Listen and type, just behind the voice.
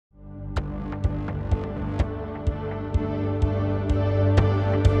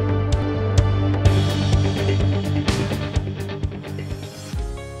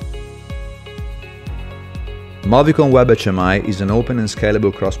Movicon WebHMI is an open and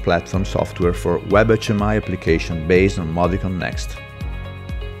scalable cross-platform software for WebHMI application based on Movicon Next.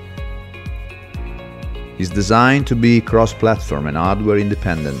 It's designed to be cross-platform and hardware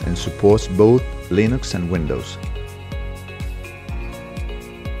independent and supports both Linux and Windows.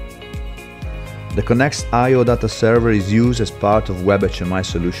 The Connect I/O data server is used as part of WebHMI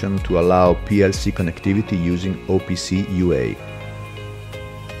solution to allow PLC connectivity using OPC UA.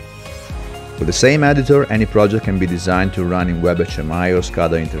 With the same editor, any project can be designed to run in WebHMI or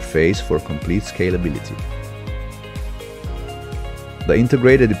SCADA interface for complete scalability. The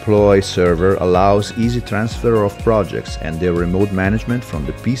integrated deploy server allows easy transfer of projects and their remote management from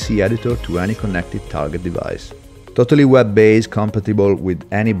the PC editor to any connected target device. Totally web-based, compatible with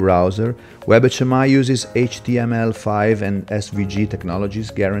any browser, WebHMI uses HTML5 and SVG technologies,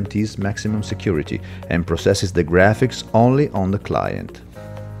 guarantees maximum security, and processes the graphics only on the client.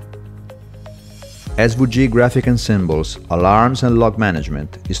 SVG graphic and symbols, alarms and log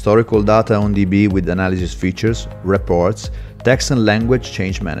management, historical data on DB with analysis features, reports, text and language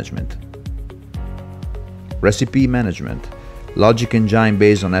change management. Recipe management, logic engine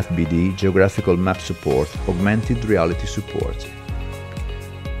based on FBD, geographical map support, augmented reality support.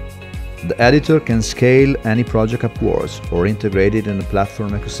 The editor can scale any project upwards or integrate it in the platform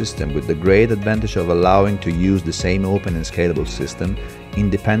ecosystem with the great advantage of allowing to use the same open and scalable system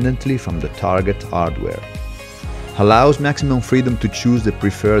independently from the target hardware. Allows maximum freedom to choose the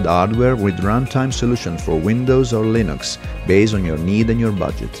preferred hardware with runtime solution for Windows or Linux based on your need and your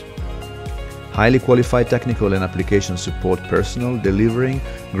budget. Highly qualified technical and application support personnel delivering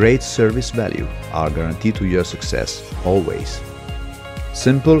great service value are guaranteed to your success, always.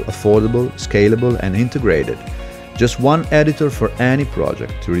 Simple, affordable, scalable and integrated. Just one editor for any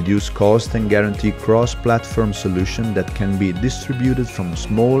project to reduce cost and guarantee cross-platform solution that can be distributed from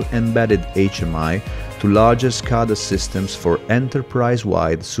small embedded HMI to larger SCADA systems for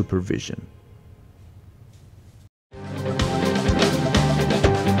enterprise-wide supervision.